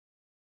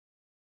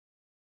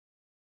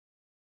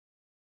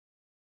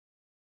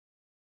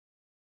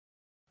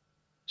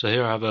So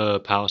here I have a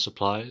power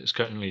supply. It's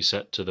currently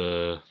set to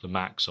the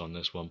max on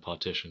this one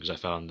partition because I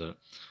found that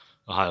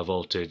a higher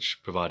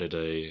voltage provided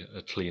a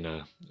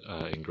cleaner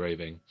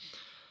engraving.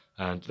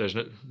 And there's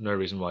no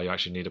reason why you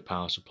actually need a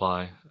power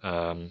supply.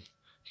 You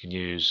can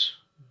use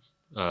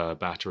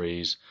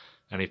batteries,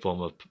 any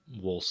form of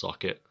wall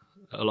socket.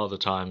 A lot of the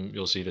time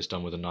you'll see this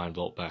done with a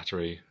 9-volt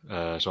battery,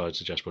 so I'd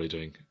suggest probably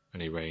doing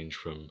any range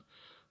from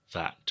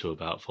that to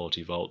about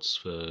 40 volts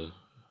for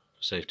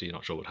safety. You're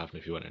not sure what would happen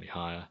if you went any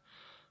higher.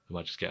 It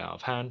might just get out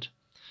of hand.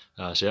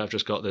 So yeah, I've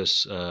just got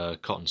this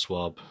cotton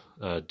swab,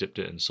 dipped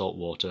it in salt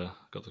water,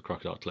 got the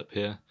crocodile clip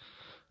here.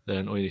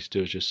 Then all you need to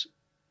do is just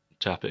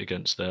tap it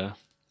against there,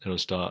 it'll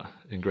start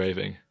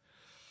engraving.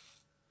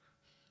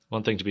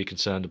 One thing to be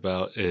concerned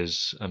about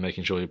is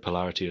making sure your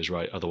polarity is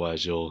right,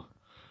 otherwise you'll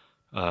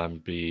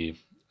be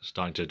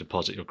starting to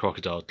deposit your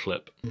crocodile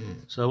clip.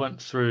 So I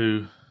went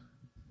through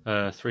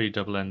 3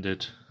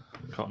 double-ended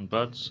cotton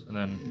buds, and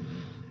then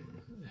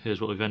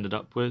here's what we've ended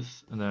up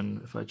with. And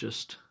then if I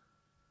just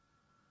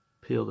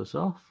peel this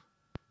off,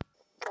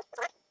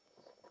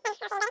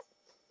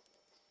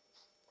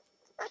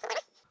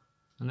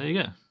 and there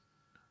you go,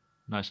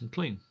 nice and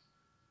clean,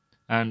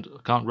 and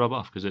can't rub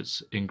off because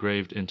it's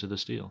engraved into the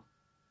steel.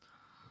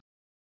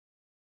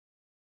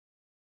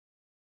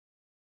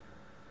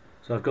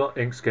 So I've got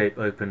Inkscape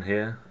open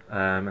here,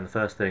 and the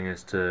first thing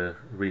is to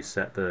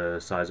reset the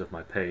size of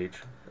my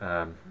page,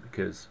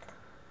 because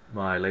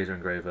my laser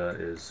engraver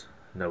is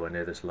nowhere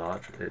near this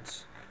large.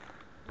 Its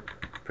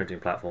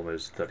printing platform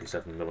is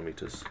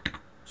 37mm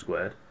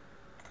squared.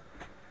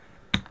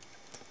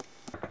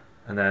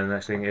 And then the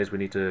next thing is we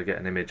need to get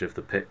an image of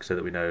the pick so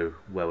that we know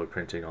where we're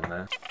printing on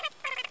there.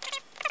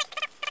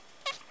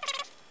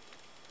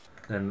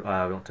 Then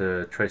I want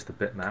to trace the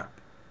bitmap.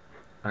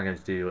 I'm going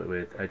to do it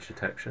with edge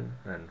detection,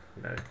 and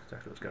you know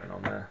exactly what's going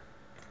on there.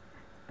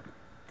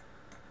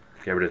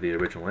 Get rid of the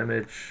original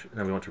image, and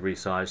then we want to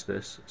resize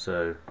this.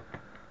 So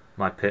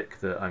my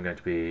pick that I'm going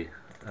to be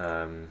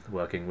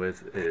working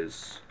with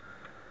is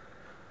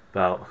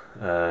about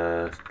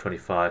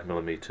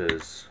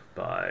 25mm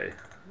by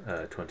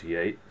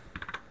 28,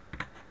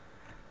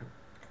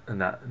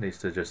 and that needs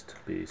to just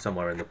be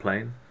somewhere in the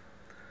plane.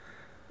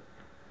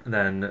 And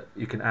then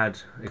you can add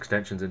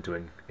extensions into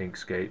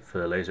Inkscape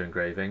for laser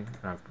engraving.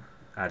 I've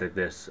added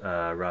this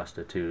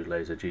raster 2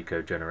 laser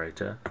G-code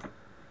generator.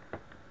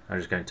 I'm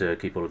just going to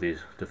keep all of these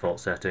default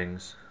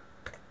settings,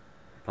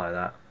 apply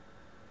that.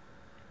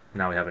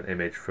 Now we have an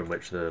image from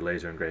which the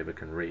laser engraver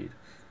can read.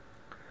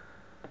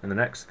 And the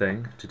next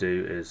thing to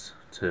do is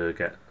to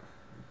get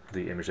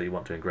the image that you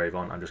want to engrave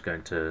on. I'm just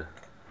going to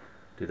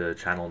do the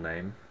channel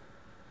name,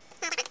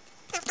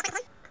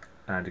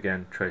 and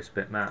again trace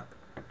bitmap.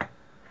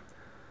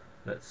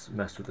 Let's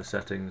mess with the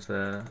settings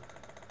there.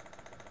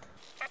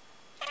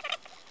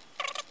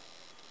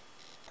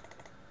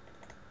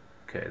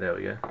 Okay, there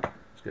we go.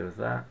 Let's go with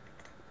that.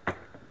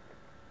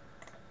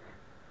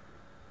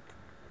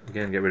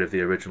 Again, get rid of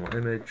the original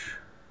image.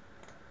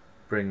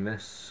 Bring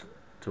this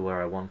to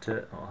where I want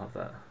it. I'll have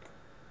that.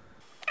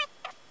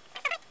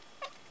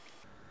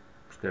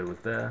 Let's go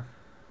with there.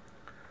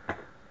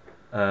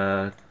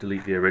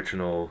 Delete the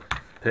original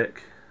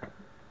pick.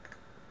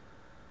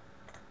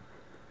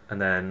 And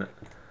then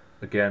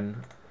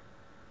again,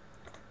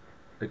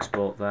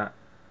 export that.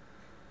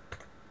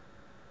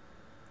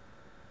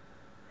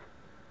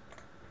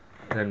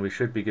 Then we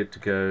should be good to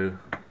go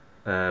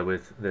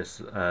with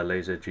this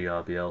laser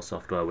GRBL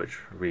software, which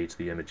reads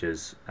the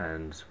images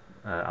and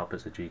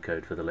outputs a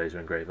G-code for the laser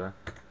engraver.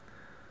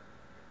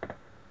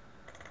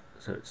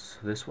 So it's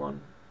this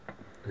one.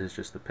 This is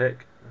just the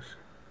pick.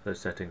 Those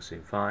settings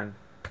seem fine.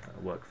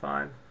 That'll work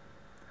fine.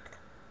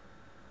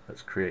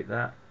 Let's create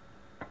that.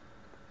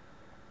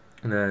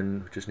 And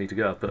then we just need to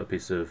go. I'll put a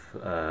piece of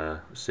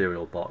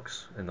serial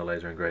box in the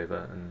laser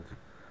engraver. And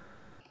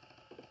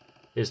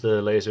here's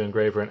the laser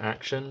engraver in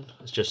action.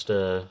 It's just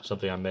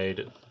something I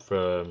made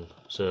from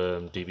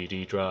some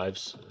DVD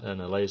drives and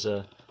a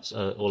laser. It's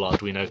all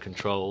Arduino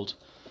controlled.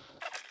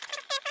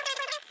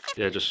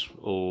 Yeah, just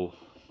all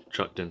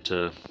chucked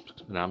into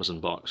an Amazon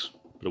box,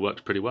 but it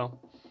works pretty well.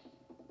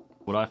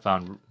 What I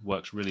found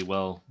works really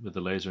well with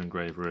the laser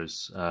engraver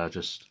is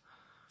just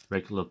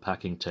regular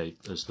packing tape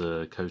as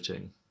the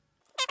coating.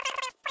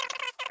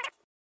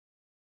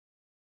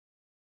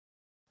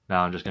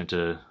 Now I'm just going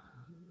to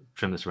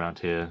trim this around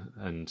here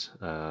and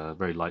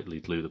very lightly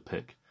glue the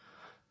pick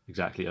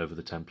exactly over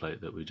the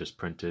template that we just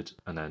printed,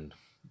 and then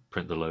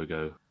print the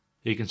logo.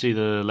 You can see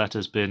the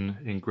letter's been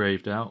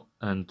engraved out,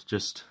 and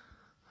just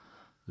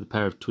with a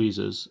pair of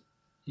tweezers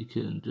you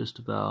can just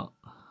about...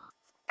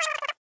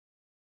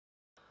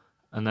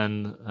 And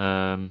then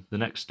the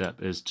next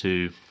step is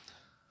to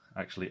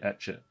actually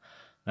etch it.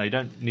 Now you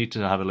don't need to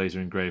have a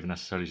laser engraver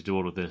necessarily to do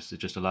all of this, it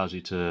just allows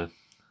you to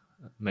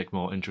make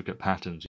more intricate patterns.